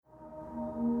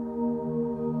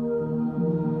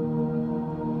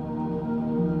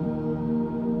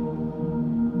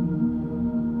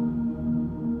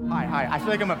I feel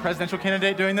like I'm a presidential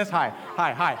candidate doing this.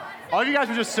 Hi. All of you guys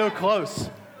are just so close.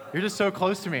 You're just so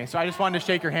close to me. So I just wanted to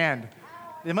shake your hand.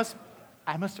 I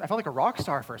felt like a rock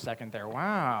star for a second there.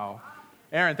 Wow.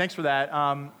 Aaron, thanks for that.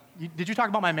 Did you talk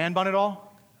about my man bun at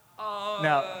all?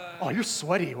 No. Oh, you're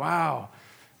sweaty. Wow.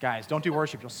 Guys, don't do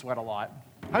worship. You'll sweat a lot.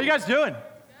 How you guys doing?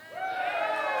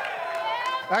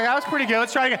 Okay, that was pretty good.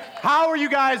 Let's try again. How are you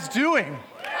guys doing?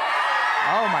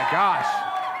 Oh my gosh.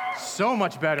 So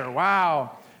much better.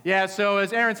 Wow. Yeah, so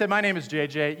as Aaron said, my name is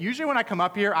JJ. Usually when I come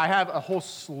up here, I have a whole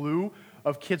slew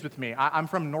of kids with me. I'm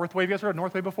from Northway. Have you guys heard of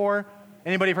Northway before?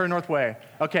 Anybody heard of Northway?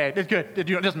 Okay, it's good. It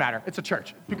doesn't matter. It's a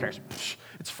church. Who cares?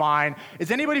 It's fine.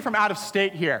 Is anybody from out of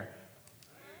state here?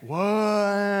 Wow.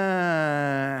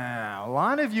 A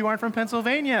lot of you aren't from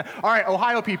Pennsylvania. All right,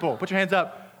 Ohio people, put your hands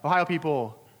up. Ohio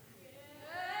people.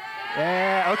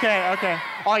 Yeah, okay.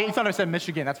 Oh, you thought I said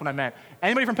Michigan. That's what I meant.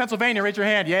 Anybody from Pennsylvania, raise your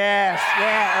hand. Yes,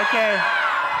 yeah, okay.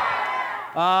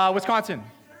 Wisconsin.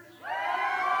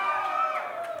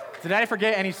 Did I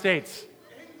forget any states?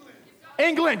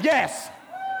 England, yes.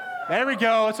 There we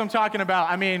go. That's what I'm talking about.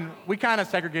 I mean, we kind of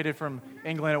segregated from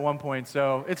England at one point,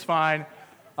 so it's fine.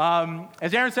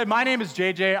 As Aaron said, my name is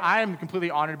JJ. I am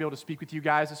completely honored to be able to speak with you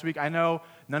guys this week. I know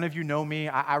none of you know me.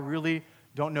 I really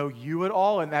don't know you at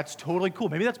all, and that's totally cool.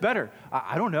 Maybe that's better.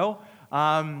 I don't know.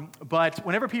 But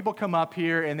whenever people come up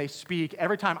here and they speak,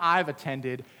 every time I've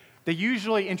attended, they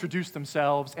usually introduce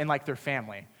themselves and like their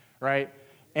family, right?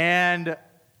 And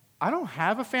I don't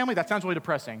have a family. That sounds really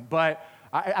depressing, but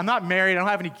I'm not married. I don't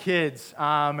have any kids.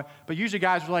 But usually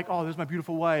guys are like, oh, there's my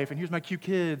beautiful wife, and here's my cute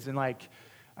kids, and like,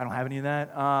 I don't have any of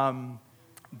that.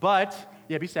 But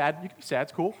yeah, be sad. You can be sad.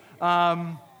 It's cool.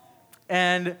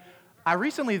 And I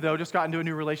recently, though, just got into a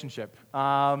new relationship. It's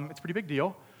a pretty big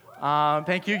deal.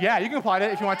 Thank you. Yeah, you can apply to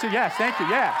it if you want to. Yes, thank you.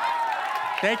 Yeah.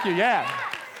 Thank you. Yeah.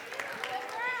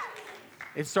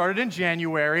 It started in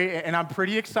January, and I'm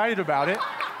pretty excited about it.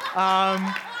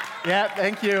 Yeah,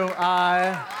 thank you.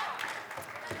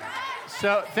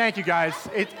 So thank you, guys.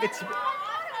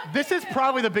 This is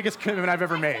probably the biggest commitment I've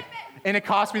ever made, and it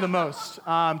cost me the most.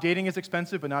 Dating is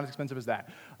expensive, but not as expensive as that.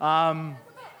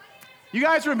 You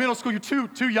guys are in middle school. You're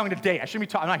too young to date. I shouldn't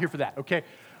be talking. I'm not here for that, okay?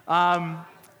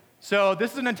 So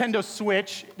this is a Nintendo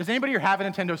Switch. Does anybody here have a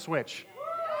Nintendo Switch?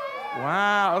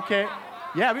 Wow, okay.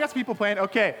 Yeah, we got some people playing.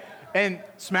 Okay, and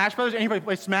Smash Brothers? Anybody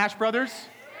play Smash Brothers?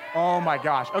 Oh my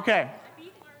gosh, okay.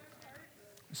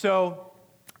 So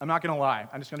I'm not gonna lie.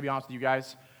 I'm just gonna be honest with you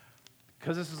guys.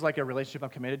 Because this is like a relationship I'm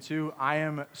committed to, I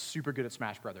am super good at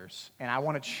Smash Brothers. And I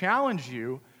wanna challenge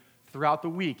you throughout the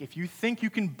week. If you think you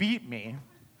can beat me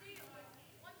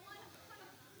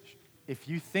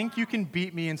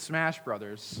in Smash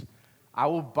Brothers, I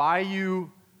will buy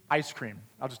you ice cream.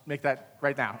 I'll just make that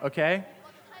right now, okay?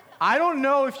 I don't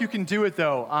know if you can do it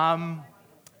though.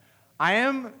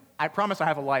 I promise I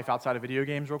have a life outside of video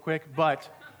games real quick, but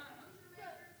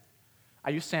I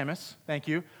use Samus, thank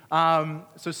you.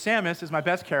 So Samus is my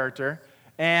best character,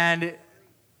 and if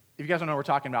you guys don't know what we're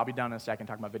talking about, I'll be done in a second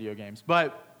talking about video games.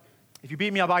 But if you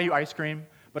beat me, I'll buy you ice cream,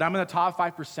 but I'm in the top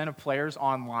 5% of players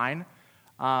online.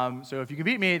 So if you can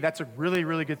beat me, that's a really,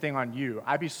 really good thing on you.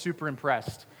 I'd be super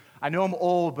impressed. I know I'm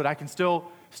old, but I can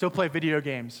still play video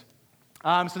games.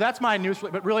 So that's my news.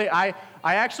 But really, I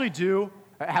actually do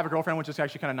have a girlfriend, which is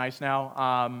actually kind of nice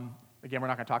now. Again, we're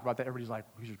not going to talk about that. Everybody's like,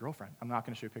 who's your girlfriend? I'm not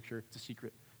going to show you a picture. It's a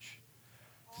secret. Shh.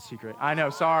 It's a secret. I know,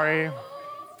 sorry.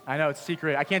 I know, it's a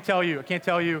secret. I can't tell you.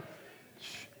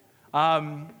 Shh.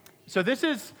 So this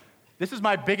is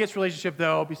my biggest relationship,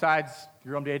 though, besides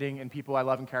girl I'm dating and people I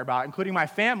love and care about, including my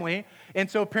family. And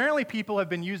so apparently people have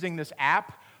been using this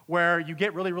app where you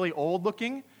get really, really old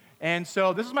looking. And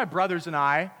so this is my brothers and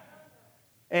I.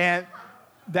 And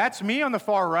that's me on the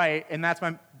far right, and that's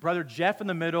my brother Jeff in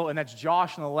the middle, and that's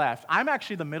Josh on the left. I'm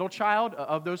actually the middle child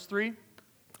of those three.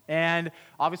 And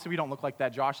obviously we don't look like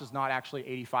that. Josh is not actually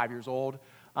 85 years old.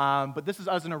 But this is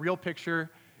us in a real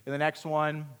picture in the next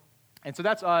one. And so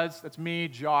that's us. That's me,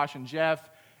 Josh, and Jeff.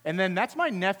 And then that's my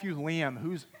nephew, Liam,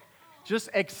 who's just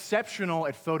exceptional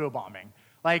at photobombing.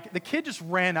 Like, the kid just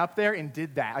ran up there and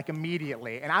did that, like,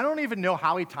 immediately. And I don't even know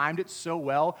how he timed it so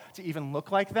well to even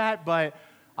look like that, but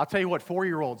I'll tell you what,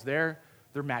 4-year-olds, they're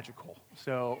magical.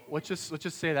 So let's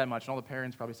just say that much. And all the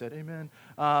parents probably said, amen.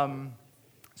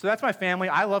 So that's my family.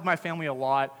 I love my family a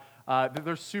lot.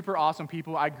 They're super awesome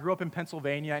people. I grew up in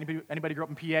Pennsylvania. Anybody grew up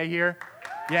in PA here?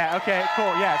 Yeah, okay,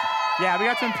 cool, yes. Yeah, we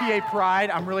got some PA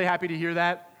pride. I'm really happy to hear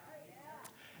that.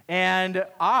 And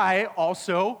I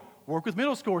also work with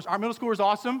middle schoolers. Our middle schoolers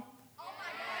awesome? Oh my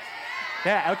gosh.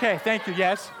 Yeah, okay, thank you,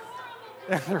 yes.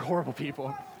 They're horrible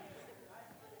people.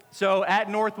 So at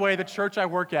Northway, the church I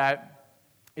work at,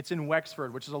 It's in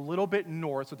Wexford, which is a little bit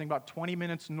north, so think about 20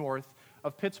 minutes north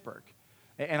of Pittsburgh.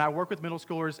 And I work with middle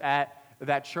schoolers at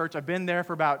that church. I've been there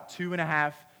for about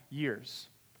 2.5 years.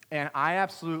 And I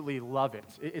absolutely love it.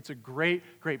 It's a great,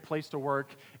 great place to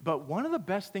work. But one of the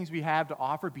best things we have to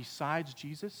offer besides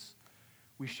Jesus,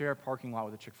 we share a parking lot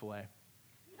with a Chick-fil-A.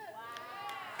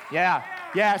 Wow.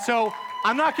 Yeah. So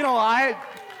I'm not going to lie.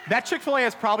 That Chick-fil-A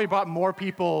has probably brought more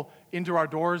people into our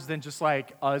doors than just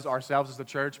like us ourselves as the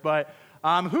church. But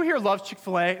who here loves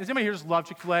Chick-fil-A? Does anybody here just love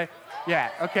Chick-fil-A? Yeah,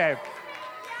 okay.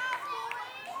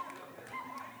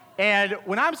 And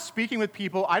when I'm speaking with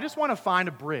people, I just want to find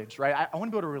a bridge, right? I want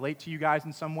to be able to relate to you guys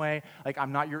in some way. Like,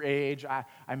 I'm not your age.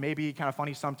 I may be kind of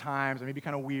funny sometimes. I may be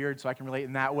kind of weird, so I can relate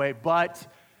in that way.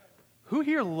 But who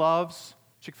here loves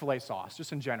Chick-fil-A sauce,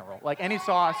 just in general? Like, any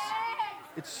sauce,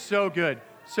 it's so good.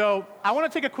 So I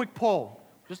want to take a quick poll,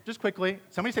 just quickly.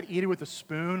 Somebody said eat it with a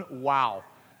spoon. Wow,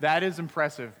 that is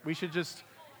impressive. We should just,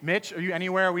 Mitch, are you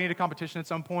anywhere? We need a competition at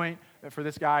some point for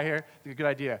this guy here. It's a good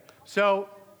idea. So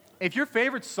if your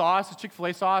favorite sauce is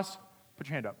Chick-fil-A sauce, put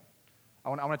your hand up. I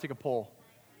want to take a poll.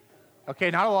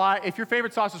 Okay, not a lot. If your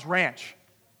favorite sauce is ranch.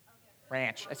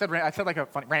 Ranch. I said like a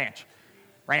funny, ranch.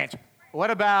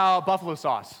 What about buffalo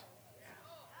sauce?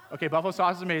 Okay, buffalo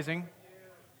sauce is amazing.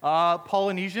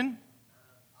 Polynesian?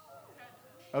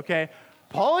 Okay.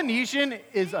 Polynesian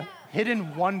is a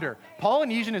hidden wonder.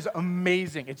 Polynesian is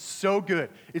amazing. It's so good.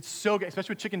 Especially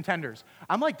with chicken tenders.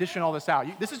 I'm like dishing all this out.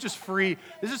 This is just free.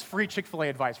 This is free Chick-fil-A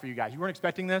advice for you guys. You weren't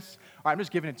expecting this? All right, I'm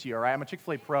just giving it to you, all right? I'm a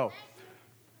Chick-fil-A pro.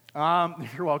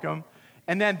 You're welcome.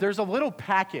 And then there's a little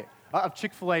packet of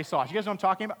Chick-fil-A sauce. You guys know what I'm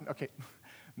talking about? Okay.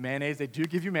 Mayonnaise. They do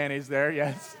give you mayonnaise there,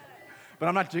 yes. But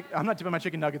I'm not dipping my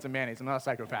chicken nuggets in mayonnaise. I'm not a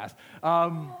psychopath.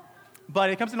 But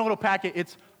it comes in a little packet.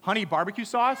 It's honey barbecue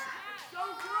sauce.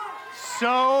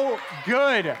 So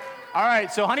good. All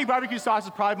right, so honey barbecue sauce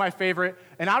is probably my favorite.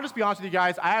 And I'll just be honest with you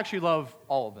guys, I actually love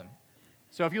all of them.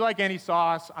 So if you like any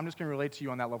sauce, I'm just going to relate to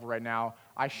you on that level right now.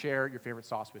 I share your favorite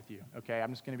sauce with you, okay? I'm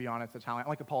just going to be honest. That's how I'm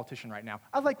like a politician right now.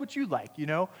 I like what you like, you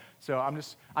know? So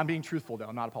I'm being truthful, though.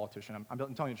 I'm not a politician. I'm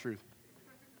telling you the truth.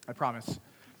 I promise.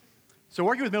 So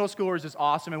working with middle schoolers is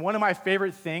awesome. And one of my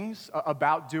favorite things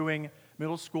about doing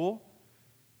middle school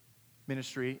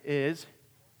ministry is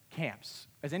camps.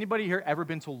 Has anybody here ever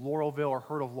been to Laurelville or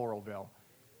heard of Laurelville?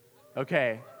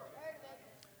 Okay.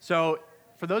 So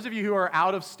for those of you who are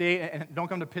out of state and don't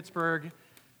come to Pittsburgh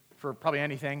for probably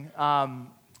anything,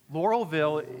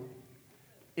 Laurelville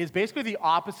is basically the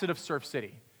opposite of Surf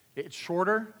City. It's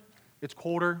shorter, it's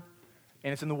colder,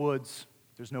 and it's in the woods.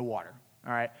 There's no water,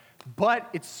 all right? But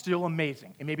it's still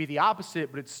amazing. It may be the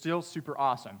opposite, but it's still super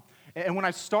awesome. And when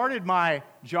I started my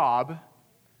job,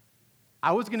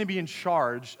 I was going to be in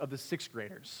charge of the 6th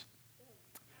graders.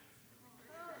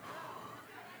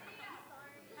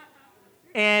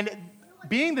 And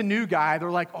being the new guy,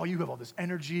 they're like, oh, you have all this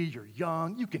energy, you're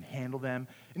young, you can handle them.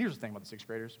 And here's the thing about the 6th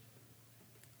graders.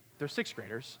 They're 6th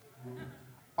graders.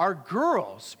 Our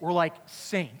girls were like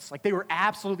saints. Like, they were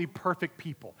absolutely perfect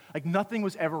people. Like, nothing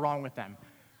was ever wrong with them.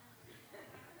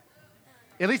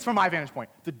 At least from my vantage point.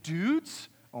 The dudes,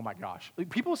 oh my gosh. Like,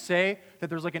 people say that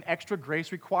there's like an extra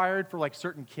grace required for like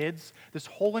certain kids. This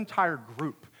whole entire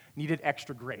group needed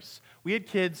extra grace. We had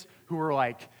kids who were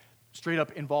like straight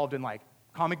up involved in like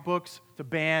comic books, to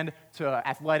band, to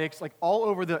athletics, like all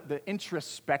over the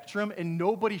interest spectrum, and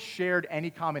nobody shared any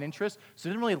common interest, so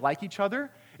they didn't really like each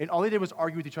other, and all they did was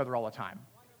argue with each other all the time.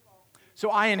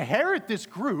 So I inherit this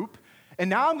group, and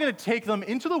now I'm going to take them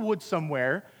into the woods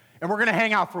somewhere, and we're going to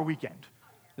hang out for a weekend.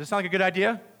 Does this sound like a good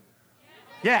idea?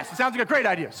 Yes, it sounds like a great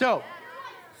idea. So,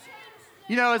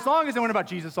 you know, as long as they learn about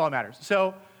Jesus, all that matters.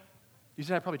 So, you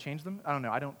said I probably changed them? I don't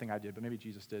know. I don't think I did, but maybe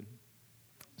Jesus did.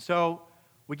 So,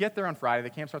 we get there on Friday. The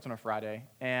camp starts on a Friday,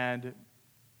 and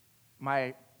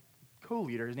my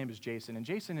co-leader, his name is Jason, and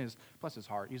Jason is, bless his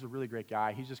heart, he's a really great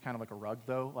guy. He's just kind of like a rug,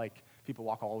 though. Like, people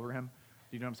walk all over him.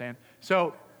 Do you know what I'm saying?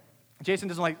 So, Jason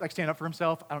doesn't like stand up for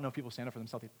himself. I don't know if people stand up for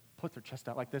themselves. They put their chest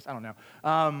out like this. I don't know.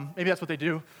 Maybe that's what they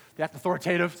do. They act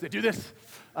authoritative. So they do this.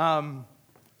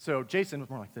 So Jason was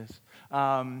more like this.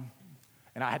 And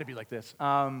I had to be like this.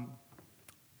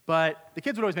 But the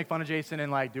kids would always make fun of Jason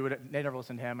and like do it. They never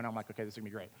listened to him. And I'm like, okay, this is going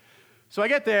to be great. So I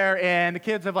get there, and the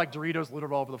kids have like Doritos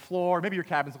littered all over the floor. Maybe your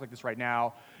cabins look like this right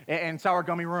now. And sour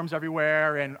gummy worms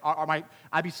everywhere. And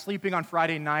I'd be sleeping on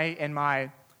Friday night, and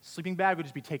my sleeping bag would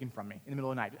just be taken from me in the middle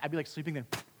of the night. I'd be like sleeping, then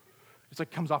it's like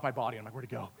comes off my body. I'm like, where'd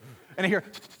it go? And I hear,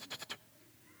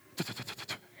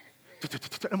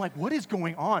 and I'm like, what is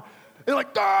going on? And they're like,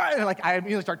 ah! And like I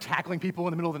immediately start tackling people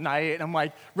in the middle of the night, and I'm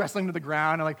like wrestling to the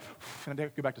ground, and like, and I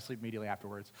go back to sleep immediately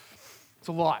afterwards. It's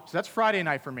a lot. So that's Friday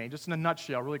night for me, just in a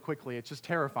nutshell, really quickly. It's just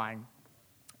terrifying.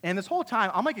 And this whole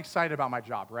time, I'm like excited about my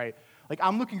job, right? Like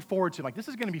I'm looking forward to it. Like this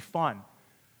is going to be fun.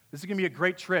 This is going to be a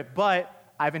great trip.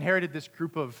 But I've inherited this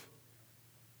group of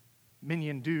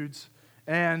minion dudes,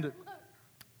 and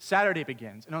Saturday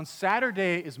begins. And on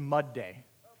Saturday is Mud Day.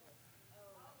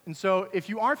 And so if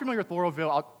you aren't familiar with Laurelville,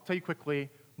 I'll tell you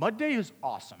quickly, Mud Day is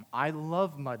awesome. I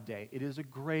love Mud Day. It is a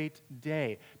great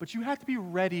day. But you have to be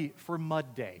ready for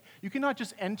Mud Day. You cannot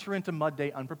just enter into Mud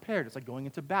Day unprepared. It's like going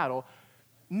into battle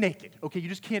naked. Okay, you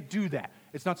just can't do that.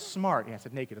 It's not smart. Yeah, I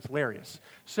said naked. It's hilarious.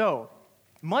 So,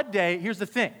 Mud Day, here's the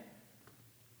thing.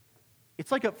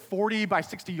 It's like a 40 by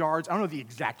 60 yards. I don't know the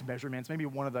exact measurements. Maybe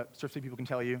one of the surf people can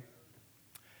tell you.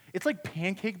 It's like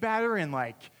pancake batter and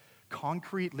like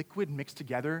concrete liquid mixed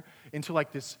together into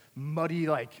like this muddy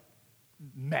like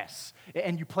mess.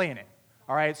 And you play in it.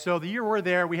 All right, so the year we're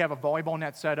there, we have a volleyball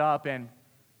net set up, and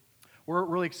we're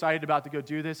really excited about to go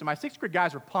do this. And my sixth grade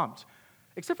guys are pumped,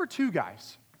 except for two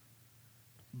guys,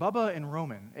 Bubba and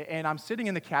Roman. And I'm sitting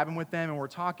in the cabin with them, and we're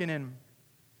talking, and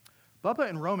Bubba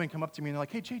and Roman come up to me, and they're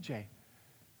like, hey, JJ,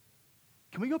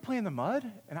 can we go play in the mud?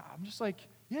 And I'm just like,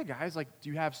 yeah, guys, like, do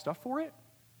you have stuff for it?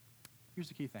 Here's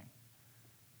the key thing.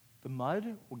 The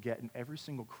mud will get in every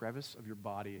single crevice of your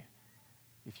body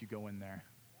if you go in there.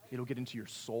 It'll get into your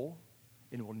soul,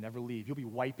 and it will never leave. You'll be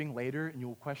wiping later, and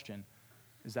you'll question,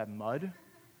 is that mud?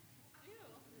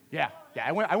 Yeah,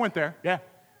 I went there, yeah.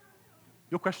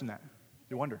 You'll question that.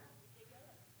 You'll wonder.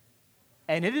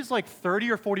 And it is like 30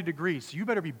 or 40 degrees, so you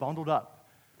better be bundled up.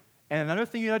 And another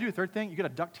thing you gotta do, third thing, you gotta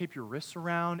duct tape your wrists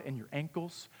around and your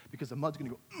ankles because the mud's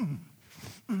gonna go,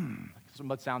 That's what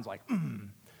mud sounds like,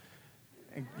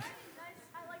 And,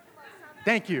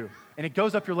 thank you. And it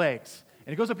goes up your legs,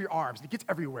 and it goes up your arms, and it gets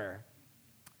everywhere.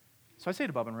 So I say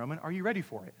to Bubba and Roman, are you ready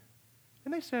for it?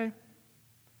 And they say,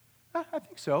 I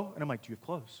think so. And I'm like, do you have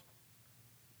clothes?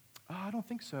 I don't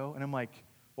think so. And I'm like,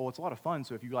 well, it's a lot of fun,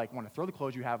 so if you like want to throw the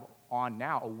clothes you have on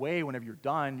now away whenever you're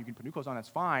done, you can put new clothes on, that's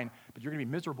fine, but you're going to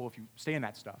be miserable if you stay in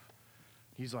that stuff.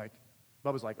 He's like,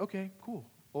 Bubba's like, okay, cool.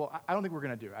 Well, I don't think we're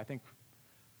going to do it. I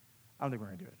don't think we're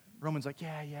going to do it. Roman's like,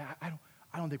 yeah,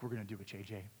 I don't think we're going to do it,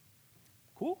 JJ.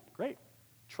 Cool, great.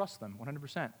 Trust them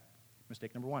 100%.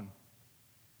 Mistake number one.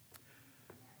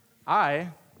 I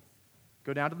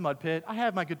go down to the mud pit. I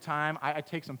have my good time. I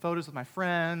take some photos with my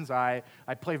friends. I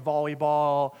play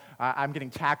volleyball. I'm getting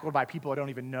tackled by people I don't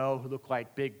even know who look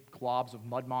like big globs of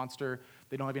mud monster.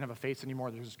 They don't even have a face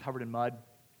anymore. They're just covered in mud.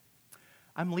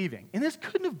 I'm leaving. And this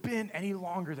couldn't have been any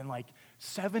longer than like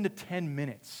 7 to 10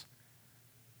 minutes.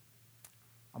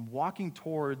 I'm walking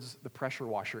towards the pressure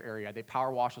washer area. They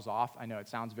power wash us off. I know it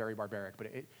sounds very barbaric, but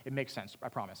it makes sense, I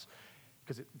promise.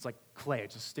 Because it's like clay,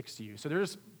 it just sticks to you. So they're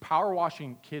just power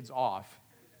washing kids off.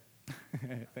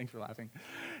 Thanks for laughing.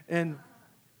 And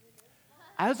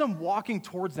as I'm walking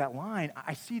towards that line,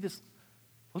 I see this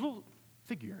little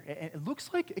figure. And it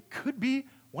looks like it could be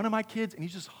one of my kids, and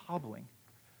he's just hobbling.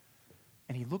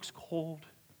 And he looks cold.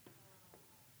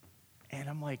 And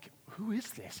I'm like, who is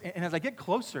this? And as I get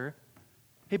closer,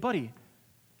 hey, buddy.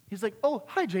 He's like, oh,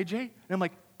 hi, JJ. And I'm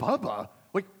like, Bubba?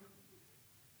 Like,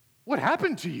 what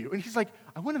happened to you? And he's like,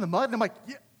 I went in the mud. And I'm like,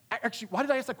 yeah, actually, why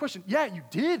did I ask that question? Yeah, you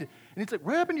did. And he's like,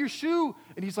 what happened to your shoe?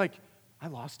 And he's like, I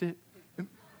lost it.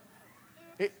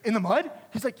 In the mud?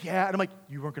 He's like, yeah. And I'm like,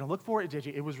 you weren't going to look for it,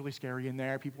 JJ. It was really scary in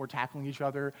there. People were tackling each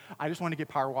other. I just wanted to get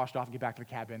power washed off and get back to the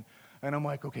cabin. And I'm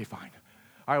like, okay, fine.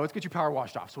 All right, let's get you power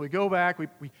washed off. So we go back.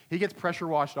 He gets pressure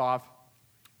washed off.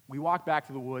 We walk back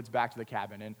to the woods, back to the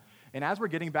cabin. And as we're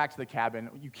getting back to the cabin,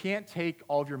 you can't take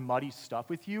all of your muddy stuff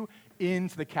with you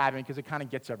into the cabin because it kind of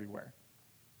gets everywhere.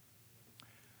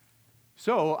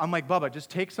 So I'm like, Bubba, just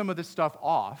take some of this stuff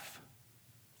off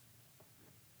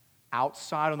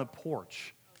outside on the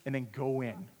porch and then go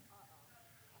in.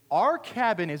 Our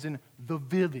cabin is in the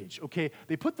village, okay?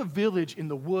 They put the village in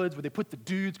the woods where they put the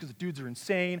dudes because the dudes are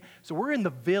insane. So we're in the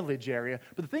village area.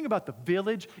 But the thing about the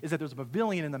village is that there's a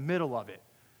pavilion in the middle of it.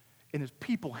 And there's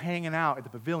people hanging out at the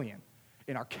pavilion.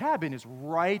 And our cabin is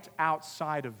right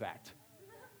outside of that.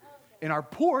 And our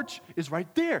porch is right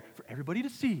there for everybody to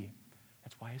see.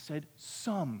 That's why I said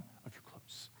some of your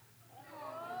clothes.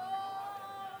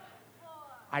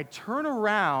 I turn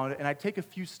around and I take a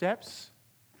few steps,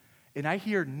 and I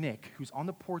hear Nick, who's on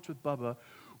the porch with Bubba,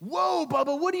 whoa,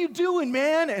 Bubba, what are you doing,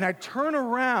 man? And I turn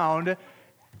around,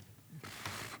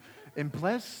 and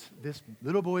bless this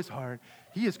little boy's heart,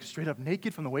 he is straight up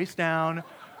naked from the waist down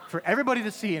for everybody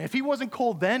to see. And if he wasn't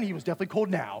cold then, he was definitely cold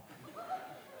now.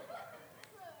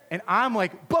 And I'm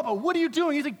like, Bubba, what are you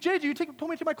doing? He's like, JJ, you told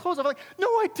me to take my clothes off. I'm like, no,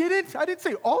 I didn't. I didn't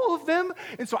say all of them.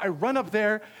 And so I run up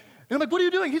there, And I'm like, what are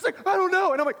you doing? He's like, I don't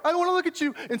know. And I'm like, I don't want to look at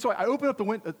you. And so I open up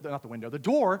the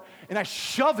door, and I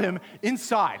shove him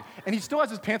inside. And he still has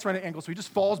his pants around an ankle, so he just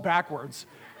falls backwards.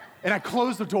 And I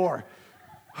close the door.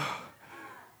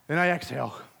 And I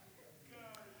exhale.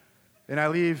 And I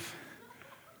leave.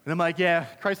 And I'm like, yeah,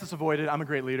 crisis avoided. I'm a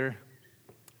great leader.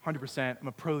 100%. I'm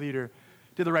a pro leader.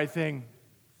 Did the right thing.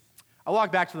 I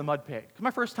walk back to the mud pit. It's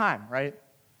my first time, right?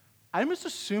 I'm just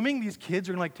assuming these kids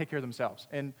are going to take care of themselves.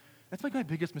 And that's my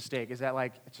biggest mistake is that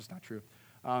it's just not true.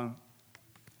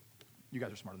 You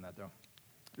guys are smarter than that, though.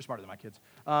 You're smarter than my kids.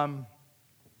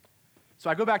 So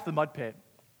I go back to the mud pit.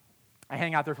 I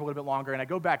hang out there for a little bit longer, and I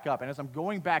go back up. And as I'm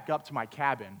going back up to my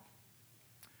cabin,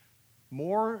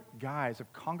 more guys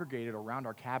have congregated around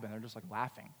our cabin. They're just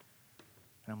laughing.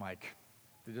 And I'm like,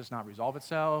 did this not resolve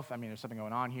itself? I mean, there's something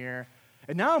going on here.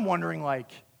 And now I'm wondering,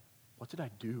 what did I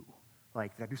do?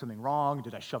 Did I do something wrong?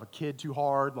 Did I shove a kid too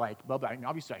hard?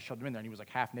 Obviously I shoved him in there, and he was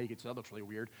half naked, so that looks really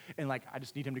weird. And I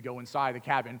just need him to go inside the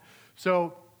cabin.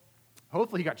 So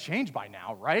hopefully he got changed by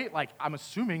now, right? I'm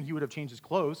assuming he would have changed his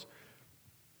clothes.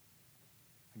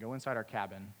 I go inside our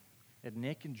cabin, and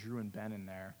Nick and Drew and Ben in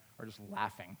there are just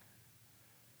laughing.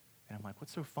 And I'm like,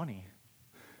 what's so funny?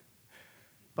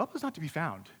 Bubba's not to be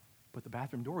found. But the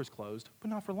bathroom door is closed, but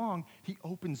not for long. He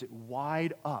opens it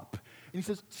wide up, and he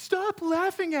says, stop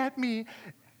laughing at me.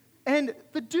 And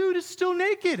the dude is still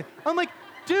naked. I'm like,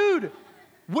 dude,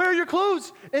 where are your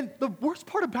clothes? And the worst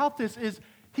part about this is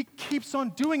he keeps on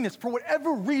doing this. For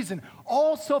whatever reason,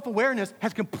 all self-awareness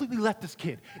has completely left this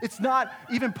kid. It's not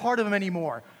even part of him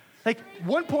anymore.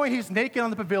 One point he's naked on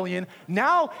the pavilion.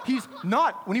 Now he's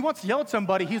not, when he wants to yell at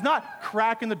somebody, he's not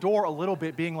cracking the door a little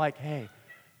bit, being like, hey,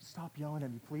 stop yelling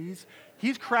at me, please.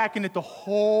 He's cracking it the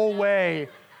whole way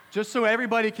just so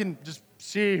everybody can just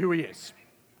see who he is.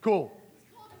 Cool.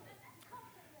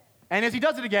 And as he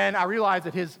does it again, I realize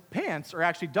that his pants are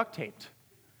actually duct taped.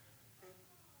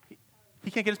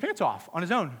 He can't get his pants off on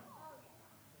his own.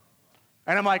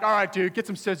 And I'm like, all right, dude, get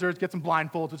some scissors, get some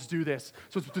blindfolds, let's do this.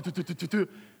 So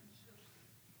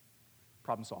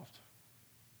problem solved.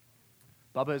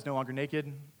 Bubba is no longer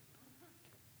naked.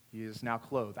 He is now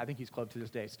clothed. I think he's clothed to this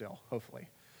day still, hopefully.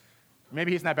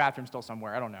 Maybe he's in that bathroom still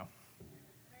somewhere. I don't know.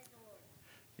 Thank the Lord.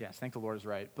 Yes, thank the Lord is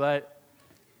right. But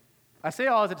I say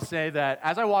all of it to say that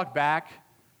as I walk back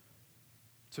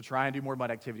to try and do more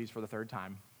mud activities for the third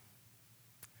time,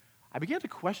 I began to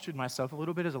question myself a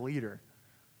little bit as a leader.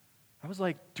 I was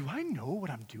like, do I know what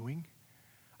I'm doing?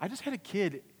 I just had a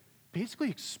kid basically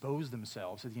expose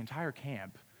themselves to the entire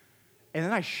camp, and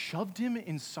then I shoved him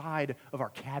inside of our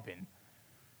cabin.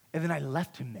 And then I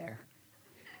left him there.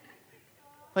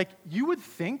 You would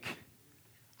think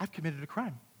I've committed a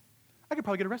crime. I could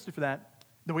probably get arrested for that.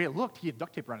 The way it looked, he had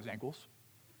duct tape around his ankles.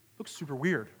 Looks super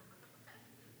weird.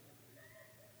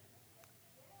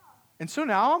 And so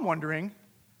now I'm wondering,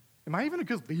 am I even a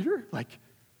good leader?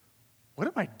 What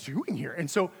am I doing here?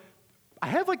 And so I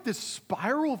have this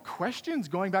spiral of questions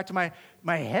going back to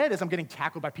my head as I'm getting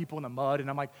tackled by people in the mud, and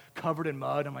I'm covered in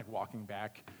mud. I'm walking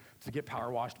back to get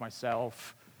power washed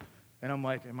myself. And I'm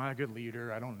like, am I a good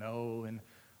leader? I don't know. And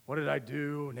what did I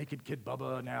do? Naked kid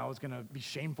Bubba now is going to be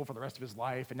shameful for the rest of his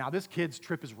life. And now this kid's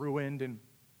trip is ruined. And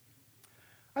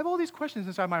I have all these questions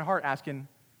inside my heart asking,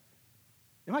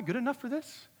 am I good enough for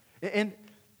this? And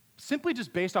simply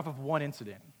just based off of one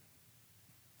incident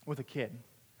with a kid.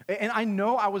 And I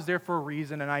know I was there for a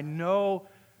reason, and I know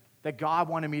that God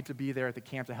wanted me to be there at the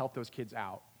camp to help those kids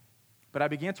out. But I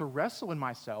began to wrestle in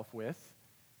myself with,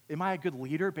 am I a good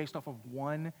leader based off of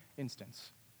one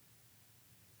instance?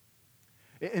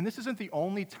 And this isn't the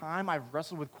only time I've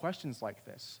wrestled with questions like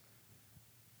this.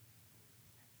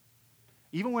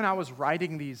 Even when I was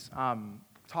writing these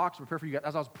talks to prepare for you guys,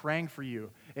 as I was praying for you,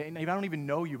 and I don't even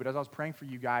know you, but as I was praying for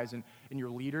you guys and your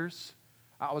leaders,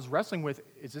 I was wrestling with,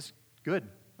 is this good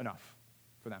enough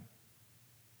for them?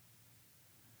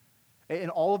 And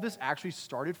all of this actually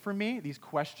started for me, these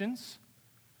questions,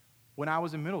 when I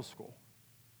was in middle school.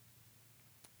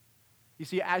 You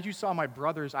see, as you saw my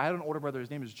brothers, I had an older brother, his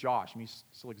name is Josh, and he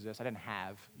still exists. I didn't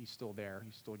have, he's still there,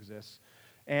 he still exists.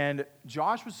 And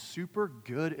Josh was super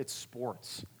good at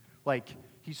sports.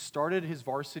 He started his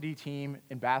varsity team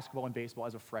in basketball and baseball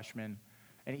as a freshman,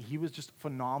 and he was just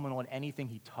phenomenal in anything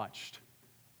he touched.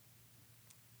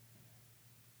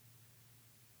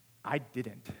 I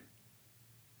didn't.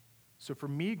 So for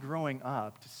me growing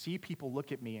up, to see people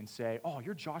look at me and say, oh,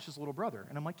 you're Josh's little brother.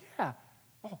 And I'm like, yeah.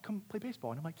 Oh, come play baseball.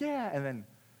 And I'm like, yeah. And then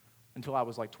until I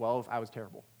was 12, I was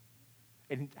terrible.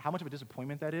 And how much of a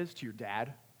disappointment that is to your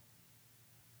dad,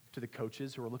 to the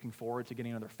coaches who are looking forward to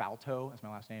getting another Falto, that's my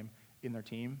last name, in their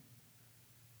team.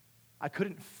 I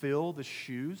couldn't fill the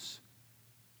shoes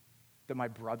that my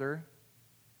brother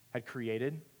had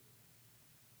created.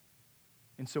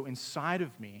 And so inside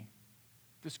of me,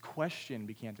 this question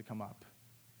began to come up.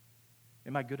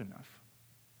 Am I good enough?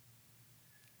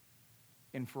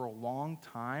 And for a long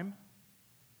time,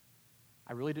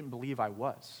 I really didn't believe I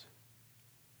was.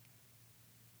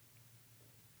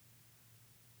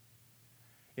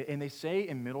 And they say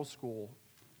in middle school,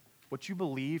 what you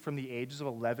believe from the ages of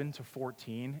 11 to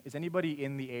 14, is anybody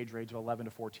in the age range of 11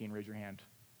 to 14? Raise your hand.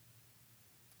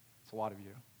 It's a lot of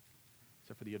you,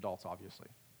 except for the adults, obviously.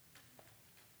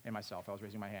 And myself, I was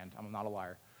raising my hand. I'm not a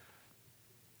liar.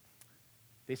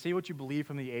 They say what you believe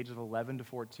from the ages of 11 to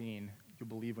 14, you'll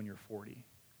believe when you're 40.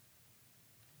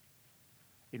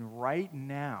 And right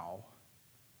now,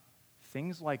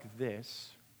 things like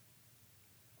this,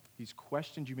 these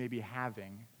questions you may be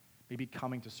having, may be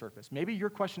coming to surface. Maybe your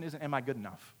question isn't, am I good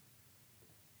enough?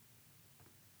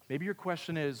 Maybe your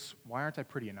question is, why aren't I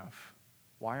pretty enough?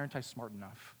 Why aren't I smart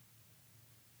enough?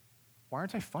 Why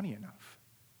aren't I funny enough?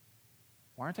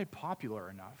 Why aren't I popular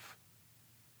enough?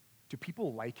 Do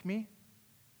people like me?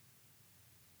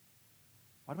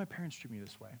 Why do my parents treat me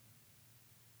this way?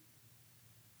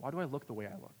 Why do I look the way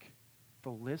I look? The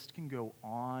list can go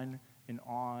on and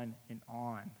on and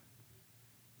on.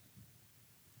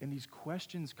 And these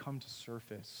questions come to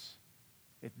surface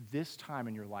at this time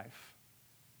in your life.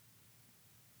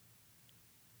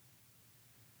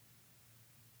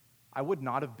 I would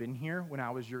not have been here when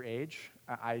I was your age.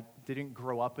 I didn't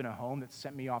grow up in a home that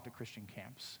sent me off to Christian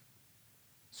camps.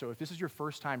 So if this is your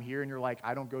first time here and you're like,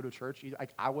 I don't go to church,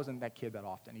 I wasn't that kid that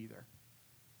often either.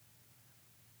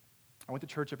 I went to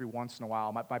church every once in a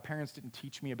while. My parents didn't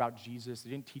teach me about Jesus. They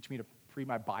didn't teach me to read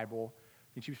my Bible.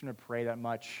 They didn't teach me to pray that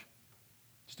much.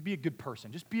 Just to be a good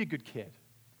person. Just be a good kid.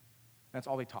 That's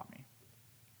all they taught me.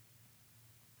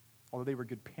 Although they were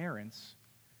good parents,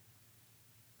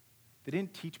 they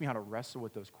didn't teach me how to wrestle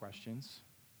with those questions.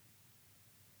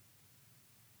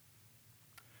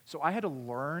 So I had to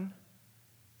learn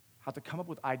how to come up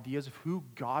with ideas of who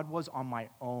God was on my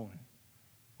own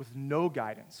with no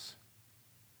guidance.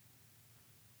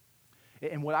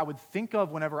 And what I would think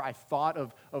of whenever I thought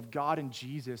of God and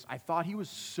Jesus, I thought he was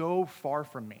so far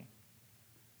from me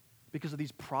because of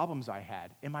these problems I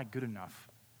had. Am I good enough?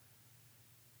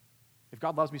 If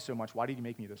God loves me so much, why did he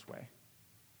make me this way?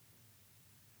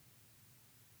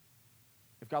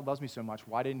 If God loves me so much,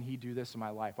 why didn't he do this in my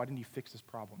life? Why didn't he fix this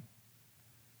problem?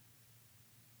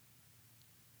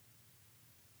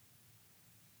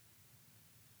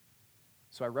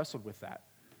 So I wrestled with that.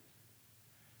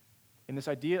 And this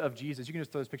idea of Jesus, you can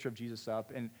just throw this picture of Jesus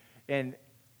up, and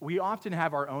we often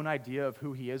have our own idea of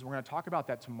who he is. We're going to talk about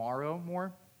that tomorrow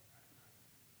more.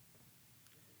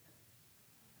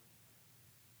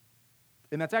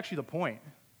 And that's actually the point,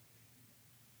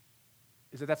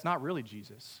 is that that's not really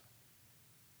Jesus.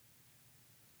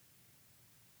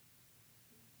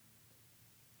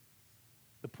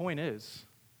 The point is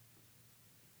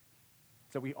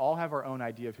that we all have our own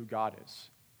idea of who God is.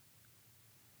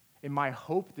 And my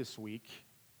hope this week,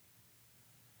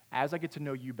 as I get to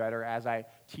know you better, as I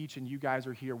teach and you guys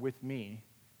are here with me,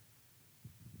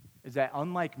 is that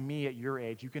unlike me at your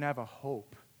age, you can have a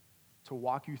hope to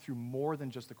walk you through more than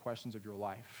just the questions of your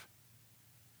life.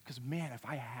 Because man, if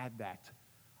I had that,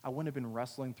 I wouldn't have been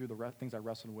wrestling through the things I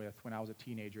wrestled with when I was a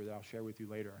teenager that I'll share with you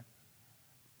later.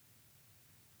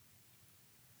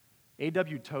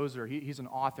 A.W. Tozer, he's an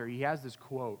author. He has this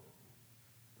quote.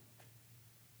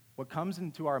 What comes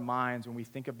into our minds when we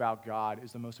think about God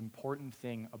is the most important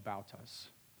thing about us.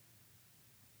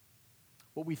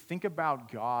 What we think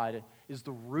about God is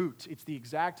the root. It's the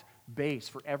exact base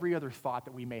for every other thought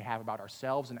that we may have about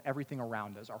ourselves and everything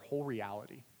around us, our whole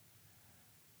reality.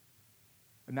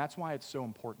 And that's why it's so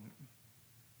important.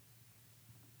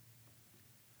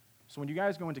 So when you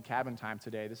guys go into cabin time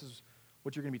today, this is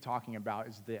what you're going to be talking about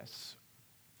is this.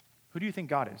 Who do you think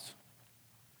God is?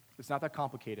 It's not that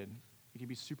complicated. It can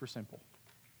be super simple.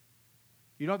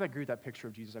 You don't have to agree with that picture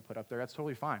of Jesus I put up there. That's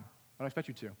totally fine. I don't expect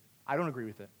you to. I don't agree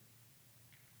with it.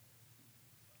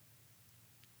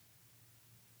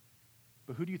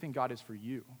 But who do you think God is for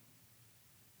you?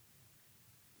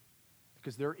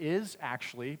 Because there is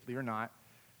actually, believe it or not,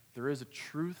 there is a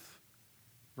truth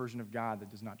version of God that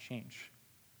does not change,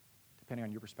 depending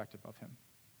on your perspective of him.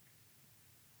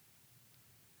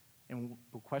 And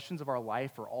the questions of our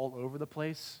life are all over the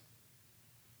place.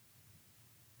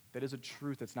 That is a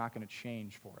truth that's not going to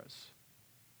change for us.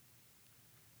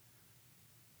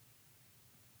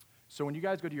 So when you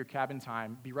guys go to your cabin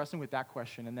time, be wrestling with that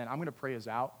question, and then I'm going to pray us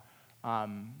out.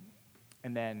 And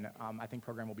then I think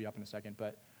program will be up in a second.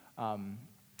 But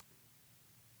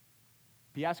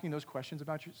be asking those questions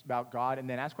about God, and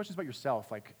then ask questions about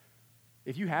yourself. Like,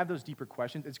 if you have those deeper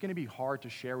questions, it's going to be hard to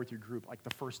share with your group, like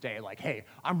the first day, like, hey,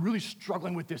 I'm really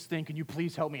struggling with this thing. Can you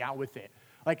please help me out with it?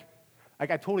 Like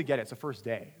I totally get it. It's the first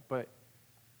day. But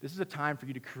this is a time for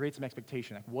you to create some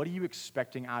expectation. Like, what are you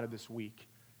expecting out of this week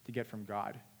to get from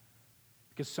God?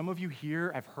 Because some of you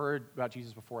here have heard about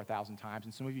Jesus before 1,000 times,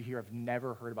 and some of you here have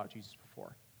never heard about Jesus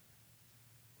before.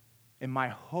 And my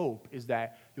hope is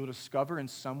that you'll discover in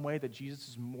some way that Jesus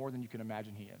is more than you can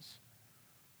imagine he is.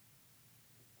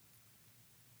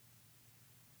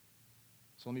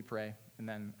 So let me pray, and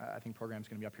then I think program's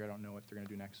going to be up here. I don't know what they're going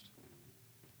to do next.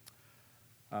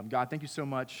 God, thank you so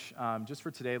much just for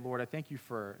today, Lord. I thank you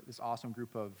for this awesome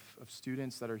group of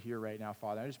students that are here right now,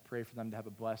 Father. I just pray for them to have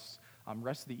a blessed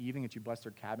rest of the evening, that you bless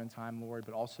their cabin time, Lord,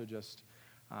 but also just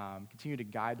continue to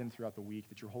guide them throughout the week,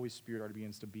 that your Holy Spirit already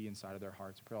begins to be inside of their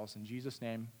hearts. I pray all this in Jesus'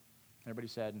 name. Everybody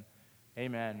said,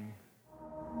 amen.